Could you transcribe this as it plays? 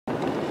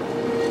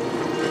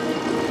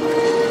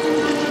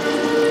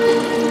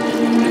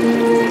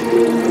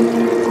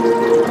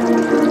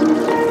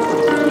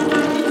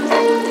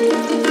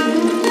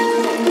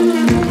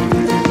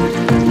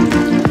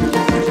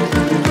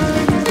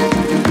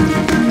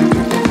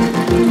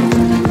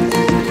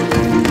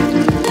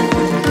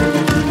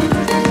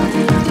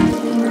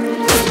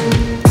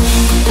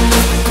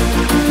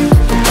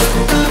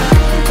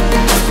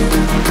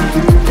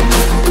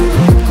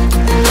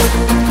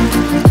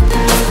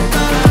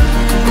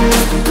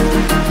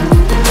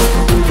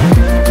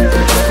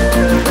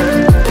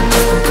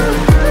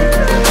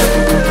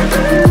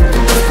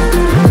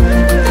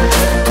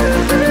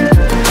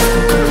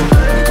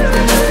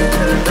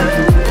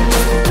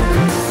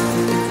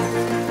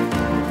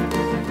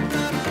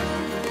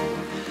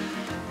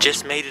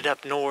Just made it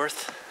up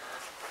north.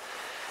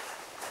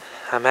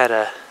 I'm at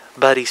a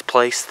buddy's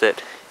place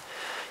that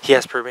he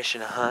has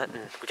permission to hunt,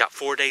 and we got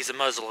 4 days of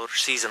muzzleloader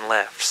season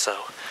left,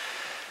 so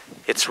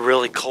it's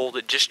really cold.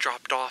 It just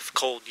dropped off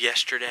cold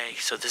yesterday,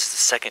 so this is the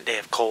second day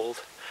of cold.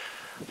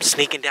 I'm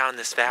sneaking down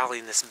this valley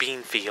in this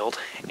bean field,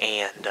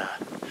 and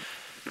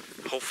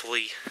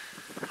hopefully,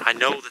 I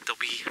know that there'll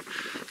be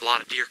a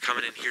lot of deer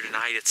coming in here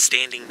tonight. It's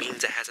standing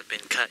beans that hasn't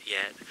been cut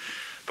yet,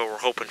 but we're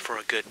hoping for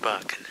a good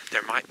buck, and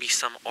there might be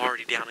some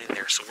already down in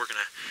there, so we're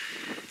gonna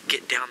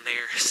get down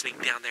there,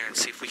 sneak down there, and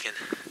see if we can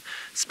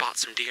spot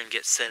some deer and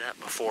get set up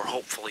before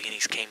hopefully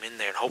any's came in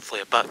there, and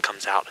hopefully a buck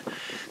comes out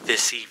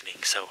this evening.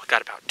 So I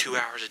got about 2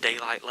 hours of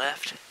daylight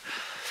left,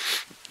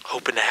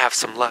 hoping to have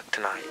some luck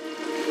tonight.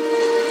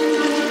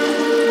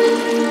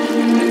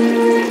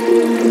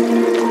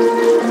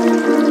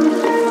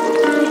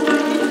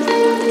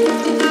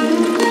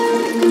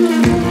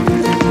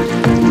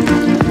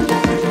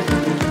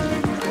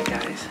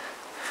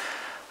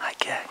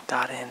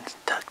 Got in,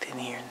 tucked in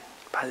here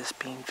by this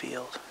bean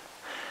field.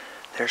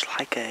 There's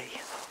like a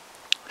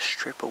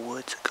strip of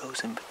woods that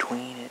goes in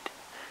between it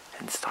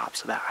and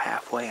stops about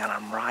halfway, and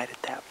I'm right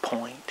at that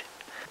point,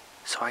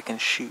 so I can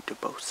shoot to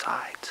both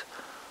sides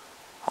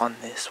on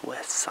this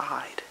west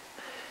side,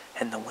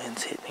 and the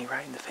wind's hitting me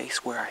right in the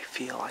face where I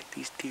feel like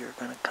these deer are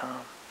gonna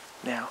come.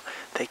 Now,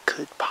 they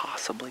could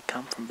possibly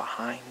come from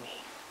behind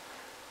me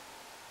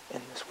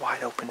in this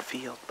wide open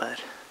field, but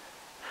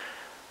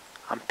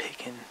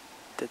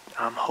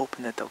I'm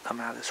hoping that they'll come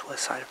out of this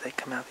west side. If they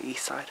come out the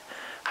east side,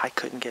 I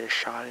couldn't get a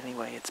shot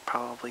anyway. It's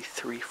probably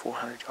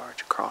 300-400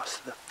 yards across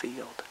the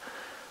field,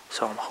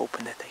 so I'm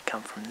hoping that they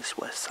come from this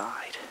west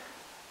side.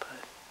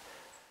 But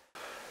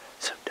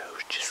some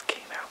does just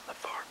came out in the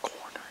far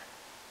corner.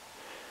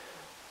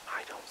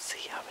 I don't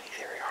see how many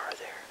there are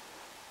there.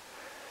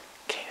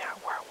 Came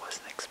out where I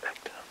wasn't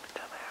expecting them to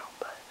come out,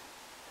 but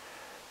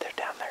they're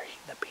down there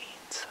eating the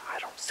beans. I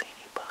don't see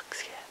any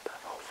bucks yet, but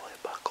hopefully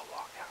a buck will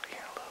walk out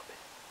here in a little bit.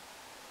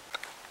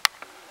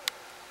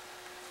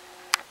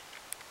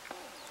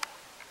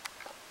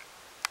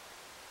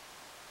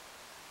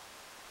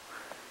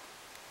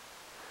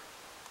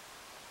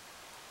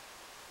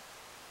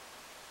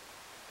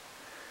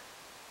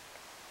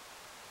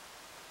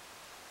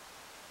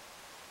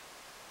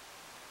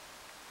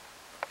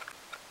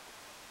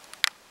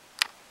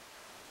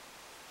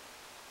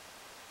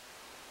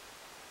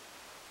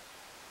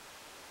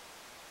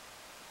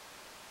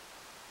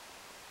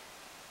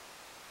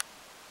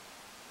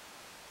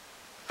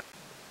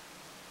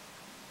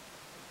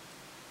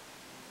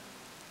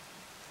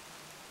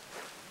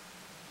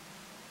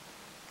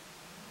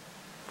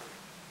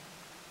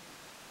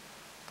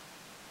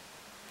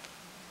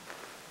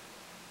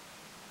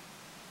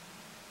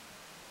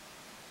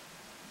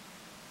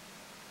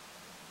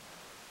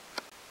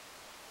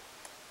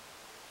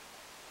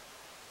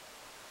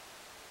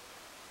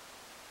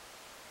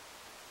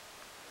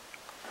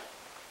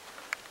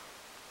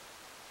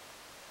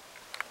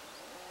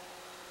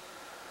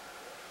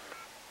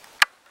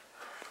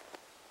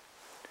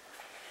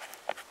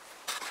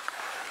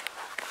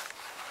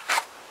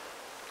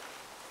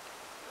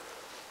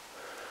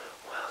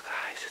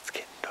 It's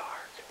getting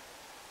dark.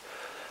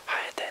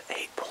 I had that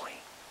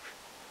 8-point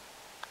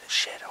that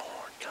shed a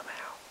horn come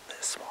out,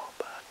 that small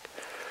buck.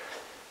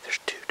 There's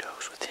 2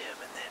 does with him,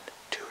 and then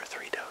 2 or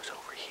 3 does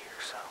over here,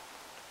 so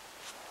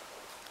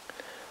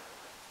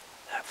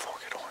that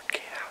forked horn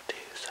came out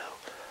too. So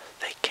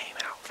they came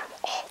out from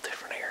all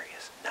different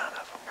areas. None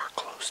of them were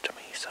close to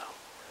me, so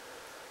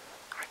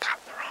I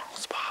got in the wrong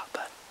spot,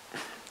 but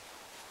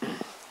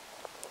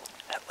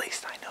at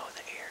least I know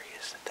the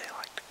areas that they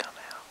like to come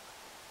out.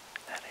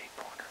 That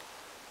 8-pointer.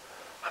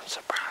 I'm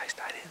surprised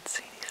I didn't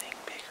see anything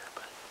bigger,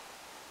 but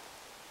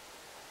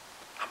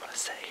I'm gonna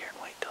sit here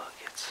and wait till it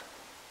gets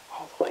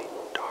all the way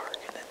dark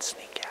and then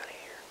sneak out of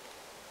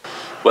here.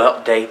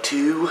 Well, day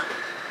 2,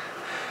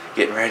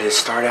 getting ready to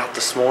start out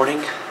this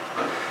morning.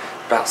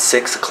 About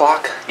 6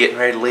 o'clock, getting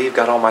ready to leave,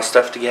 got all my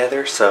stuff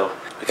together, so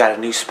we got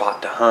a new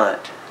spot to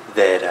hunt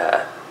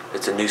that,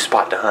 it's a new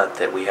spot to hunt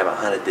that we haven't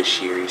hunted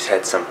this year. He's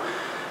had some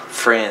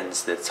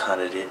friends that's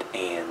hunted it,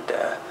 and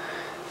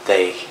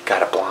they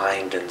got a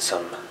blind and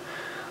some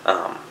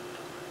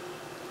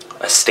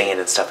a stand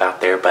and stuff out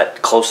there,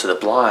 but close to the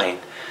blind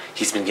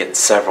he's been getting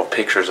several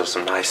pictures of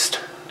some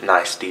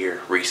nice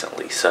deer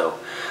recently, so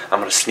I'm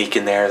gonna sneak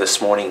in there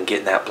this morning and get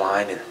in that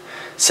blind and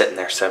sit in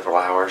there several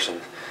hours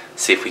and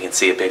see if we can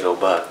see a big old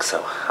buck.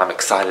 So I'm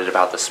excited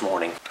about this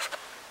morning.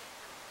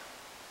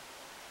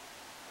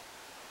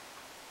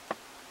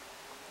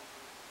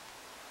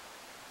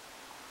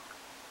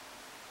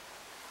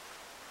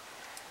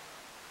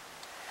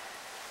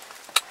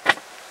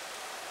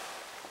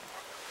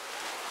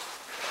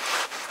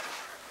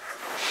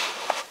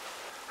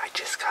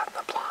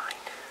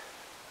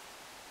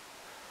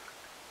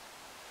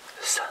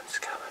 Sun's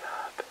coming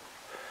up.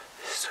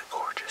 This is a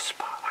gorgeous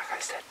spot. Like I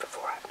said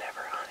before, I've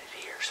never hunted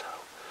here, so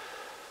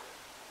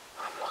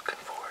I'm looking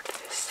forward to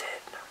this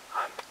sitting.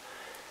 I'm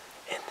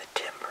in the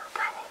timber,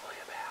 probably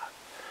about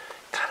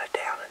kind of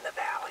down in the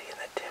valley in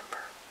the timber.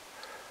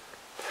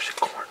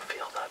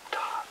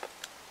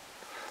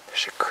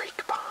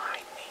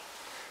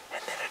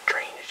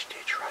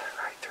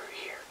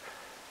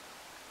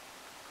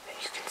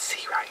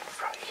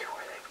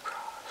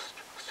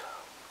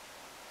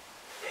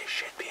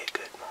 should be a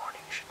good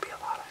morning. Should be a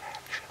lot of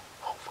action.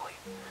 Hopefully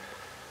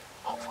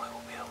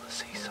we'll be able to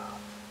see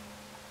some.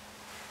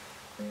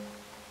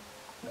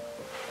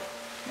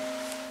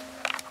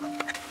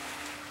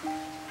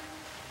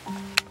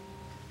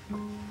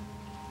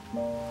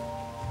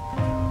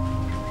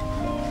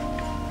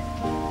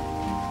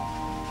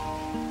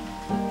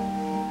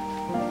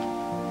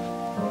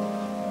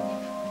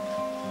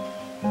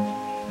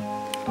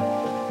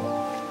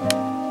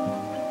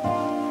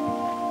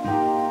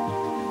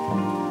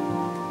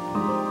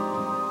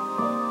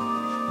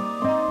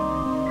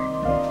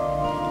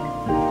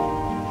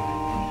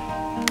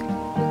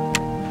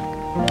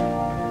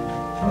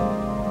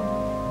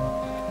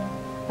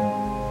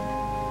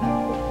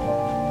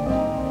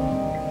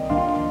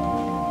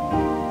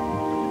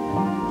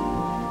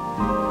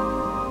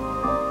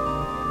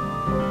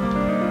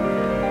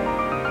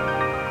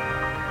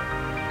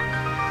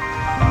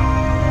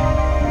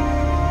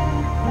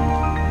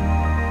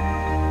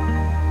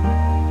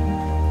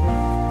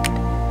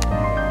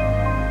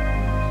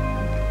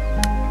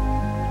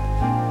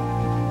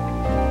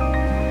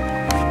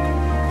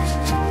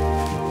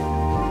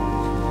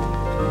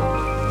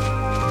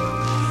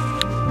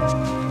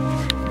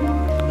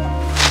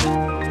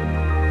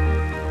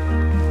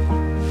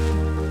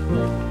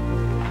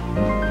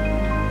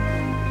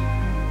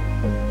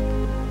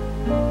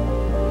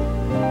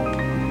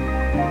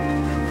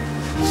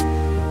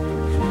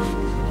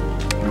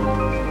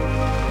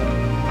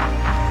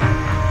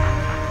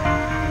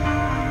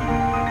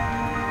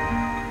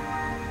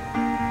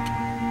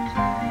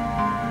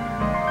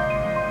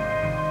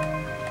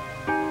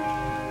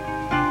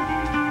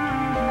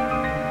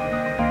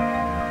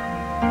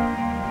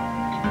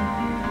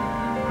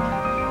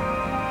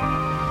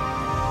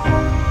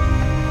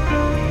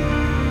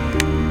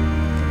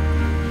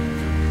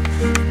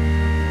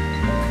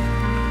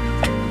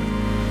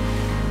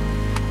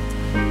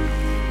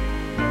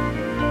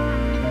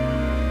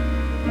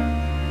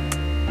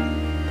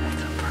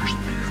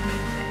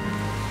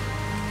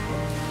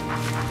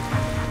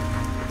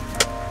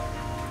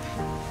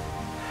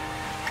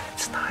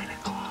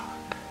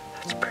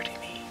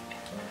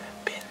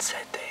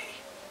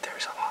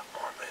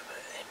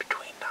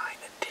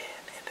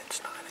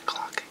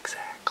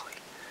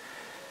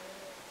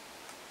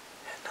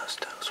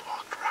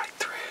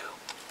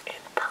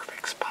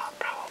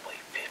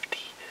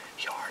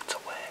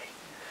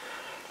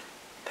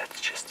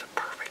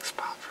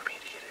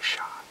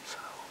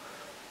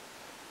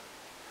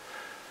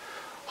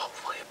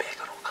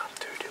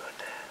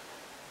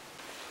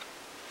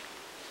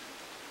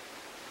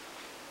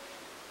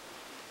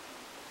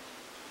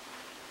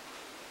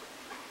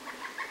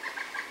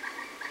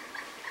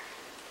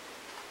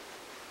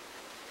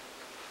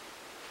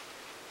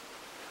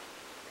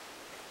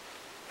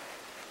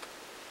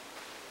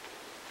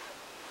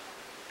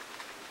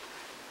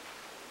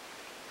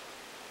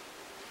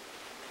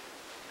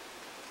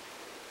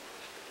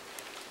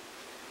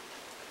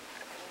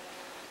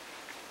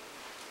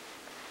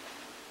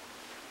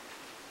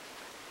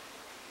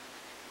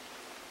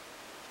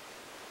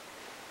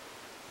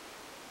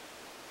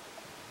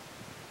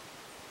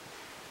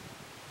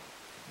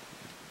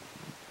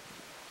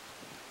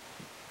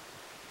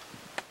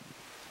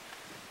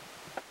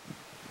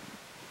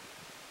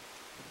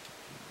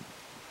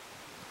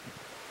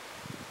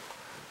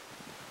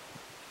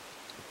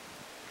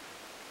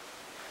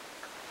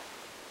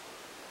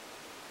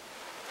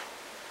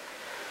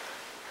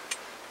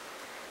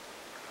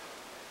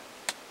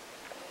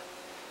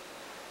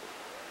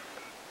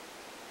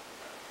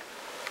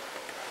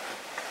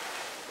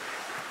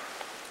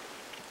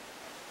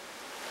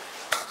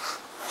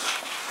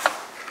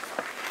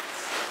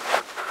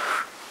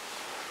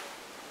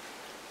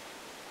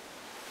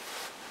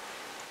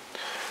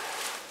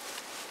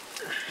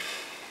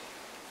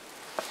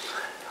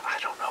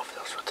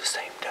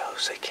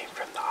 They came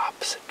from the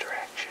opposite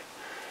direction.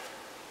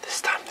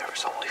 This time there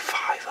was only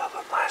 5 of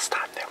them. Last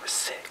time there was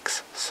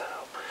 6. So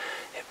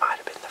it might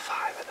have been the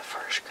 5 in the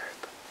first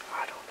group.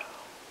 I don't know.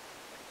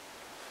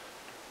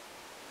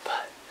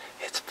 But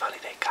it's funny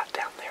they got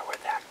down there where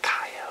that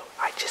coyote.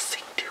 I just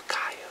seen 2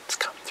 coyotes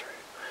come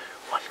through.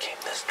 One came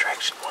this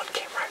direction, one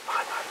came right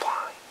behind my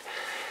blind.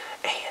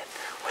 And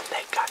when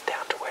they got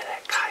down to where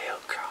that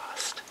coyote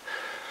crossed,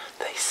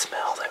 they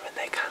smelled him and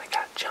they kind of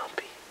got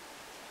jumpy.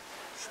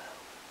 So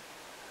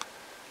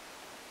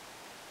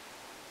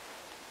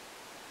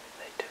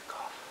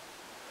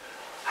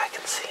I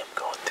can see them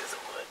going through the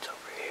woods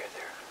over here.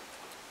 They're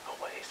a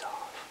ways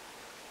off.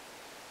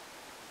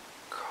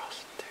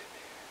 Crossing through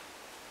there.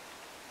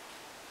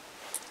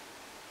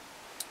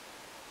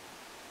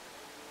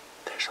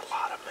 There's a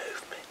lot of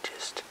movement,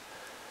 just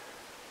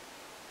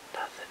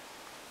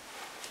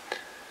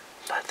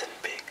nothing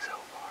big so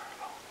far.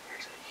 Oh,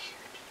 there's a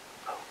huge,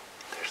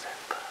 there's that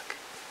buck.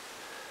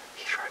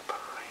 He's right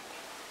behind me.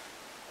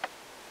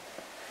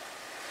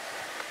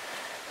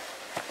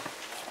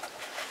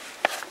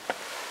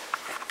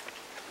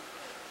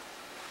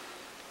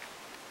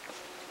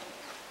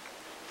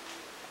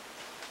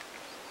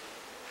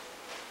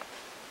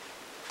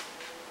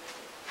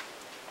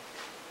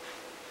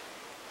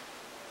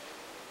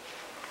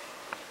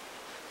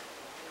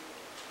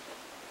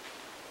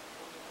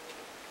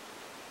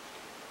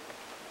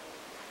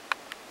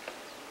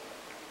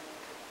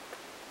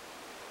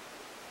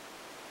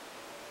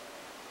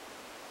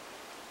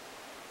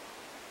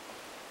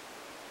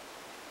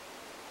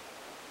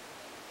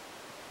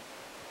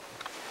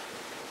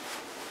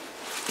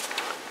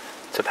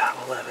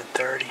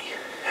 11:30.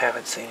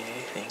 Haven't seen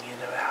anything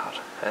in about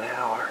an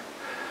hour.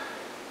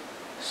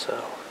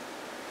 So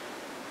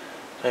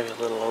maybe a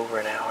little over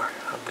an hour.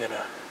 I'm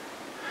gonna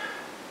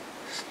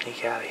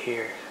sneak out of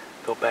here,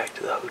 go back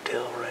to the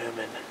hotel room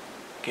and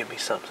get me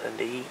something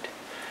to eat.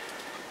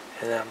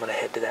 And then I'm gonna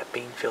head to that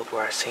bean field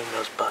where I seen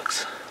those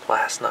bucks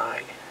last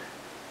night.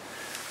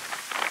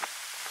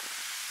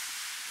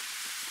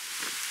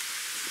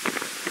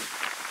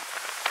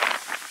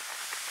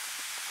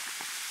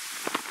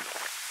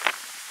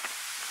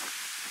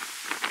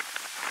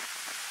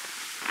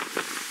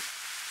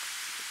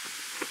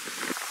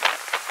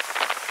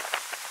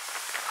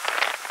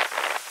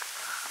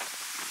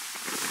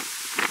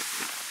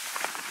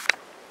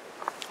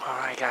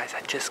 Alright guys,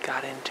 I just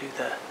got into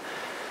the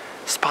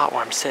spot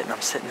where I'm sitting.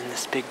 I'm sitting in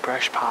this big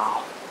brush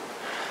pile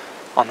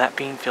on that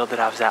bean field that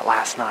I was at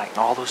last night. And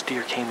all those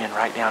deer came in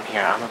right down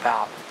here. I'm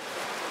about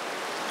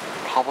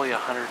probably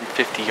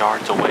 150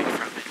 yards away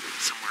from it,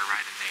 somewhere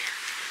right in there,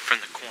 from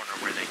the corner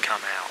where they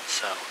come out.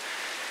 So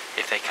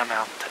if they come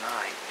out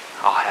tonight,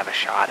 I'll have a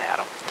shot at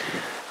them.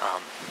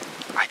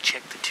 I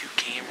checked the 2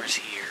 cameras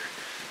here.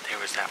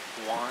 There's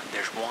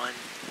one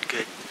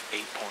good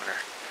 8-pointer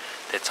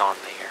that's on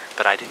there,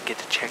 but I didn't get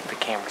to check the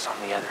cameras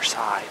on the other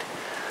side,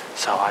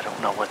 so I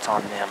don't know what's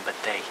on them. But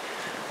they,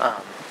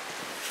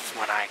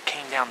 when I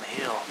came down the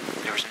hill,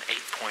 there was an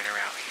 8-pointer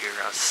out here,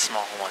 a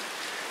small one,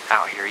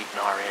 out here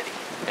eating already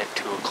at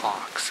 2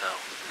 o'clock. So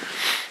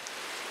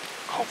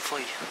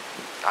hopefully,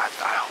 I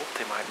hope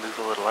they might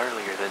move a little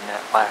earlier than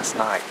that last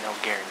night. No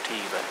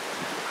guarantee, but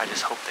I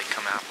just hope they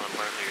come out a little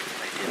earlier than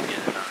they did the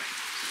other night.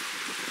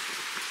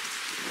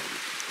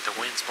 The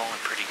wind's blowing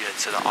pretty good,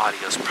 so the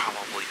audio's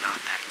probably not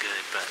that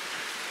good, but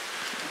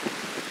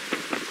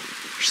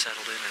we're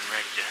settled in and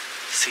ready to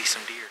see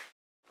some deer.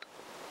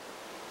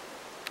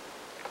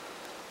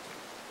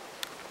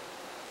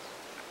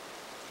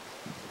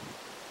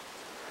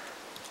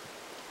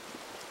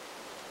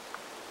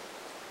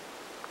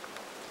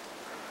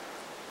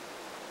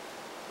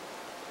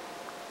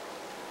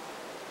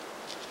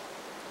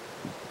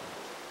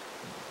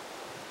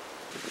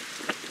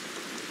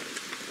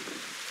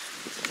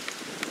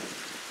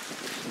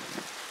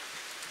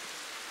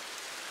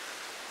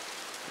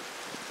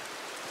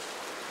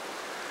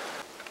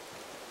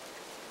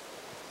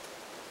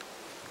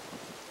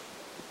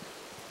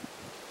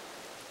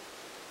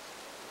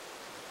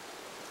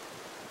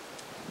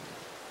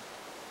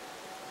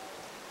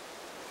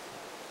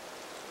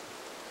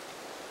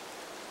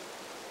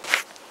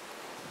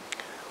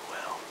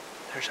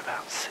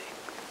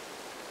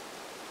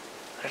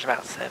 There's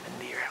about 7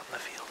 deer out in the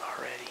field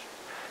already.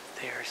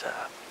 There's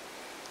a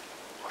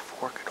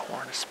forked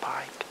horn, a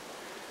spike,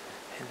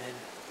 and then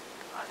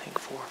I think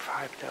 4 or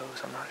 5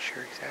 does. I'm not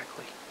sure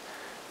exactly,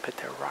 but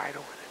they're right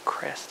over the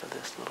crest of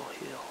this little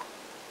hill.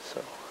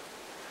 So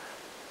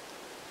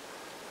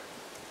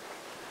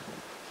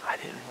I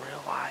didn't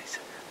realize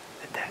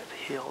that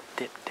hill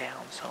dipped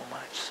down so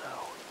much. So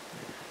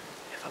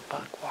if a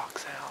buck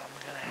walks out, I'm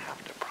gonna have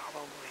to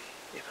probably,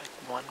 if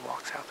one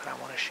walks out that I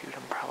want to shoot,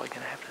 I'm probably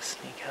gonna have to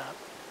sneak up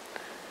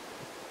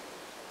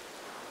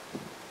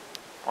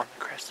on the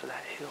crest of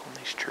that hill in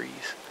these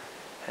trees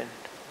and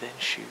then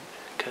shoot,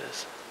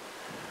 because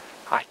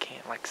I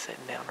can't, like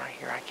sitting down right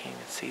here, I can't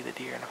even see the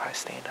deer, and if I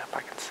stand up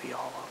I can see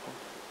all of them.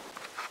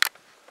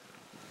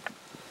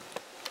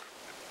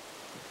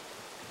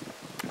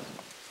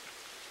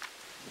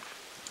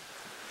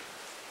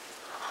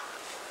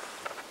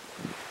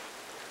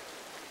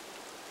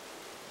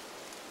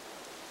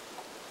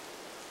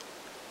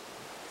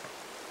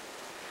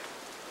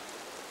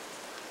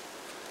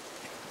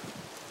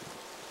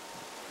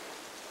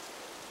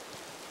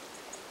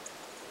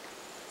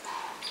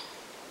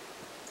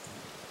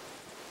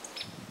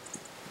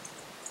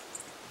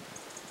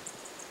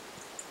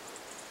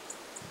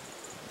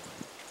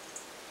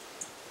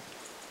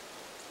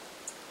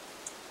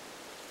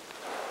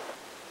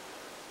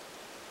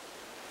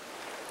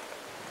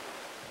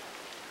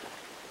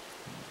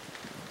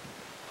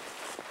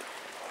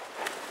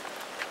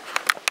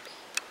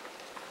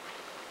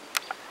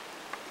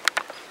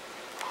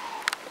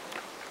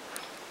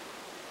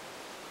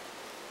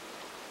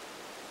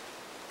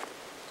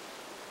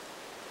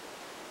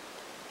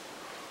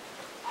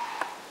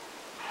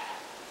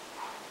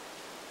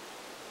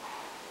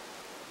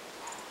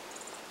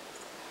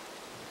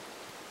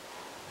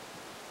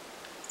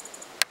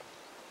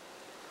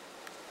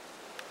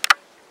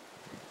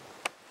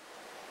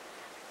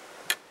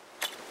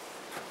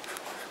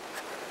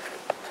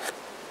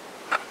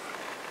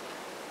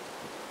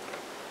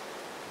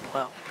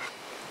 Well,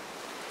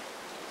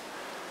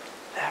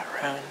 that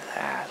ruined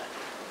that.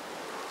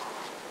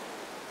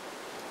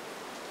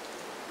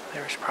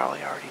 There was probably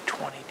already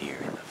 20 deer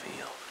in the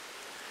field.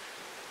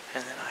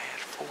 And then I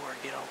had 4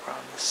 get over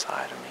on this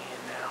side of me,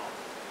 and now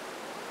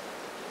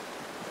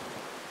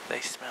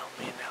they smelled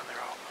me and now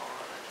they're all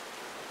gone.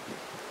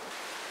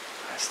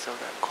 I still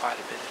got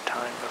quite a bit of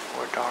time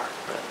before dark,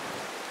 but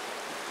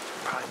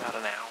probably about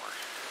an hour.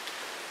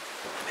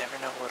 You never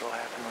know what'll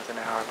happen with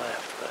an hour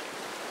left, but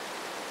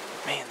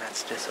Man,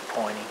 that's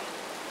disappointing.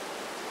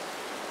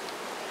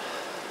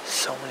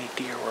 So many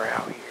deer were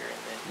out here,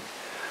 and then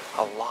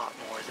a lot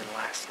more than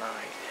last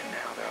night, and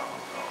now they're all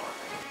gone.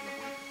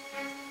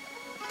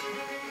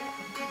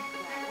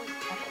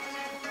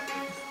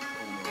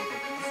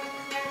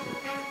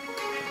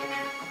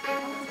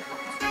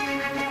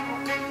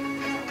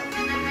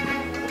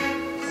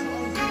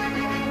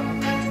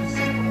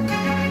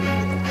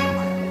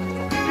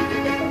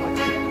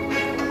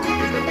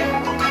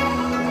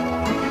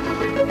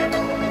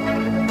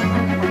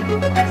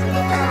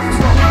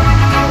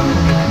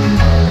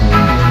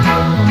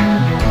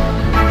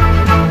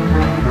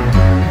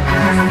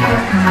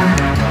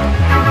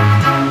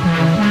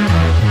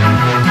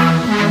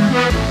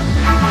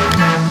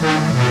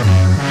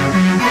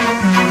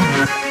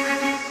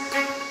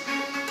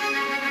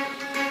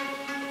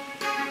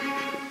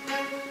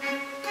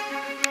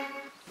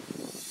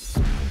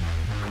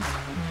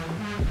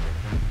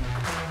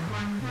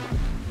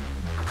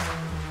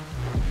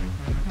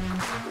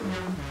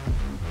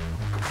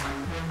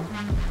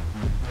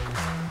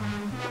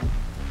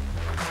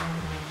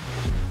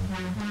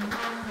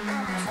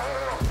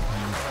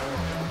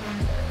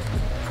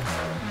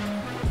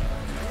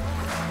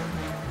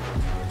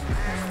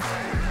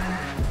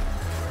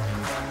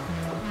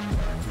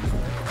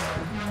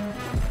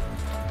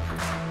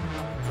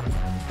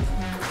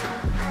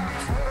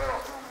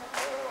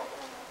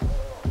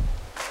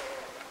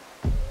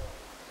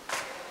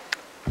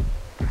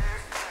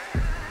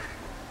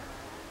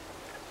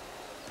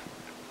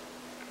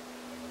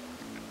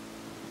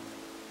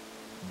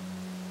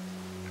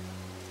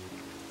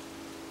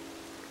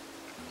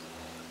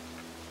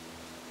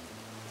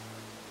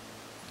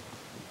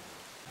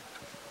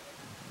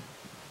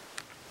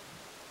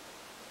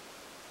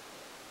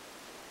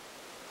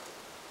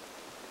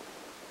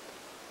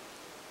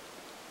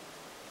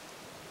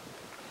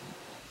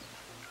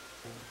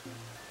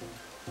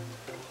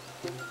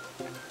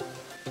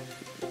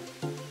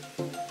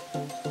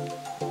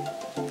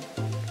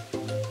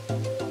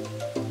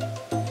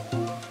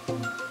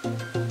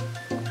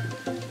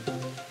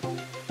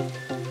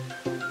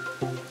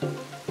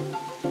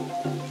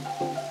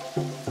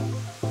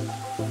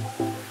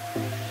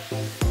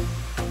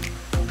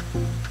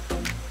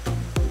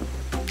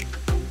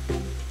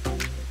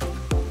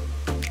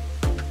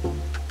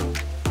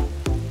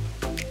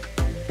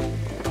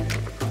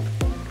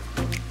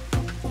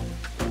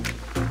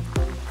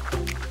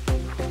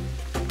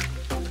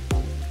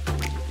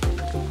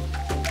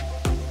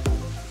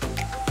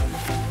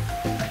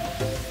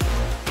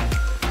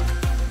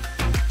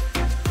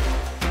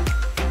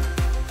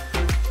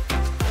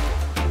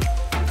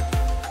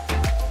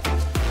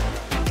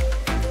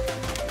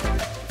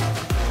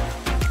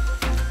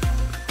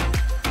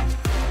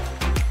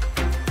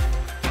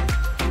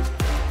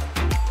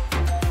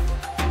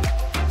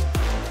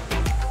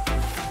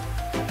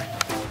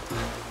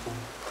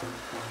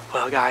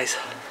 Well, guys,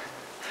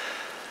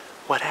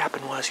 what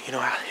happened was, you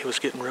know, it was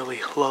getting really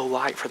low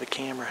light for the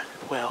camera.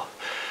 Well,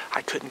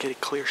 I couldn't get a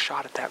clear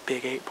shot at that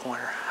big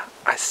 8-pointer.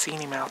 I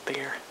seen him out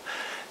there.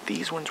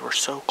 These ones were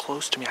so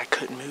close to me I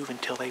couldn't move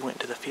until they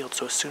went to the field.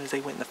 So as soon as they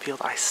went in the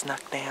field, I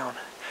snuck down,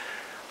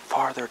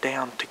 farther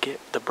down to get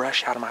the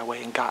brush out of my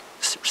way, and got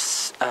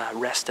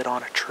rested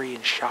on a tree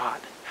and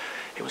shot.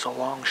 It was a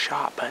long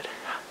shot, but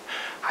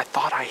I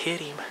thought I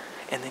hit him.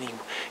 And then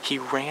he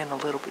ran a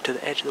little bit to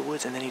the edge of the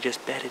woods, and then he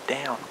just bedded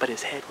down, but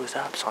his head was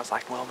up. So I was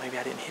like, well, maybe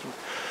I didn't hit him.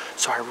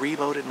 So I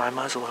reloaded my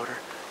muzzleloader,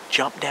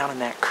 jumped down in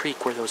that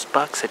creek where those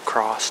bucks had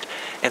crossed,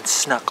 and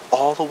snuck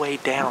all the way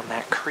down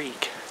that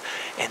creek.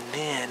 And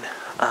then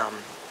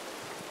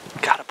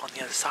got up on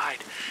the other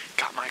side,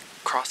 got my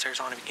crosshairs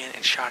on him again,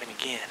 and shot him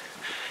again.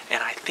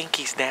 And I think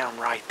he's down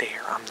right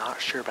there. I'm not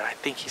sure, but I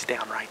think he's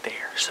down right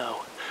there.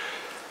 So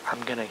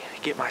I'm gonna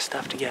get my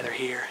stuff together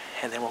here,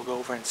 and then we'll go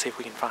over and see if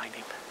we can find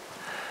him.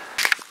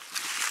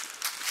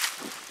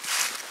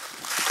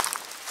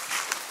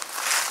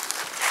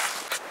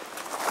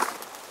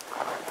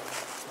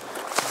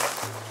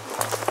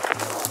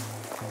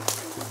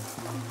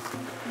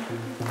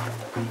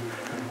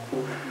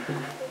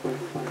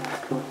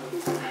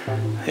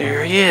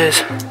 There he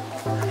is.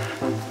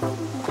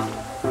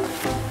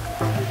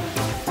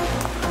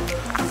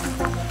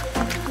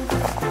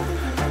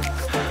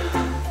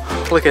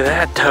 Look at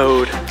that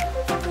toad.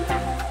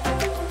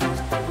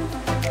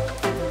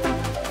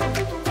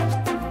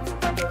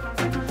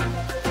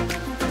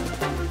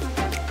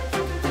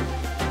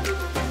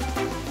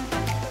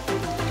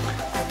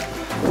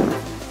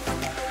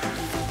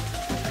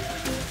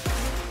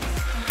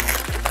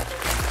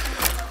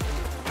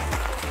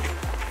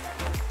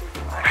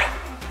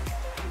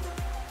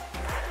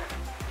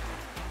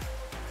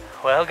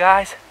 Well,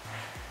 guys,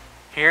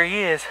 here he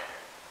is.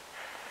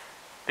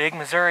 Big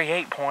Missouri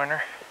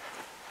 8-pointer.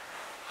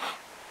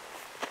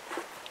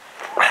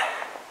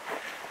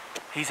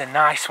 He's a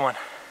nice one.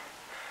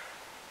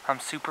 I'm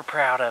super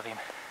proud of him.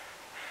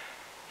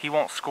 He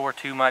won't score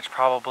too much,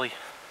 probably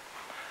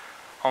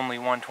only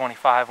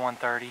 125,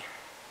 130.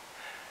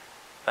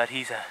 But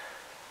he's a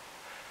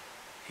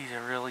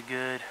really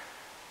good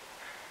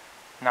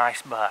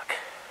Nice buck.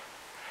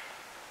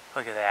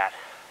 Look at that.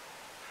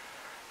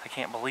 I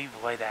can't believe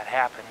the way that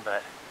happened,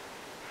 but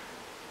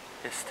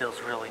it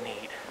still's really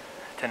neat.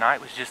 Tonight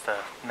was just a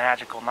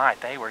magical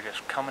night. They were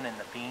just coming in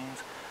the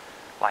beans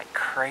like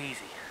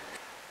crazy.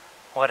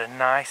 What a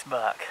nice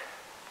buck.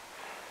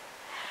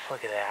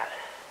 Look at that.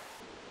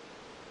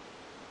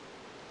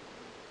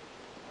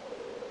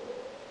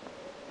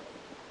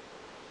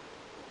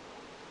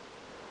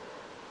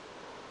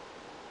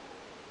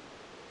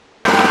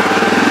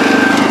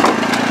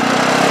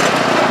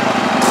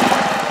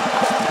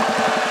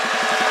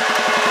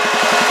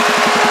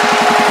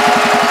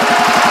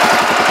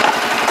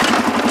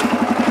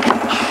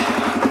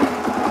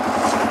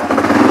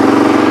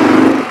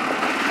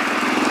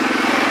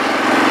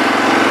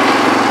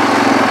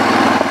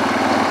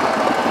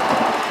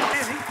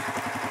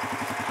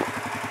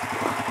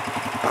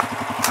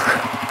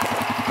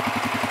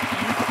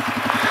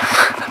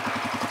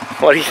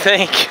 What do you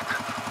think?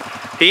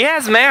 He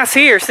has mass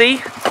here, see?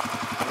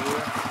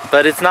 Yeah.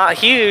 But it's not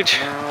huge.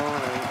 No,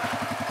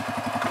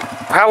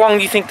 how long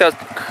do you think those...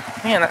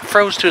 Man, that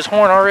froze to his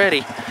horn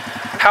already.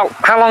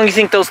 How long do you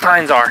think those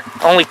tines are?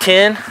 Only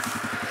 10?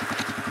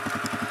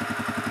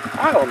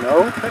 I don't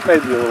know. It may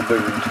be a little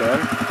bigger than 10.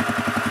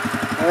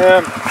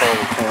 Yeah,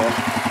 probably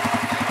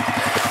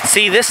 10.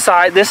 See, this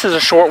side, this is a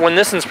short one.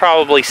 This one's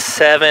probably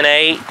 7,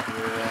 8. Yeah.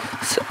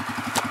 So,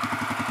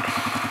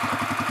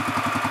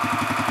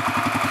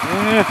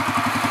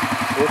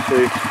 we'll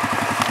see.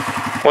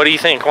 What do you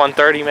think?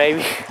 130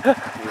 maybe? Yeah,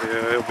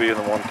 it'll be in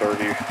the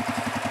 130.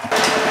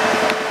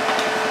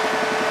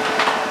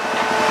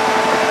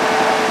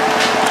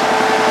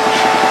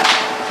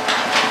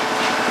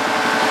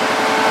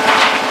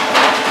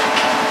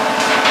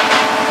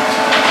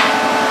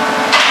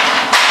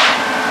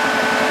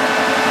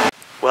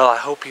 Well, I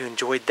hope you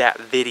enjoyed that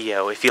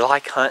video. If you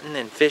like hunting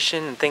and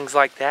fishing and things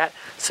like that,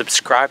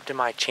 subscribe to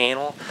my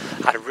channel.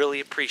 I'd really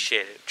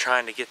appreciate it. I'm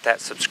trying to get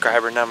that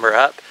subscriber number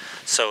up.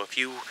 So if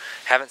you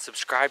haven't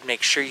subscribed,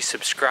 make sure you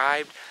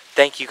subscribe.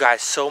 Thank you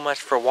guys so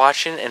much for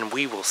watching, and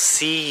we will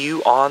see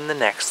you on the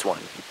next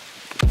one.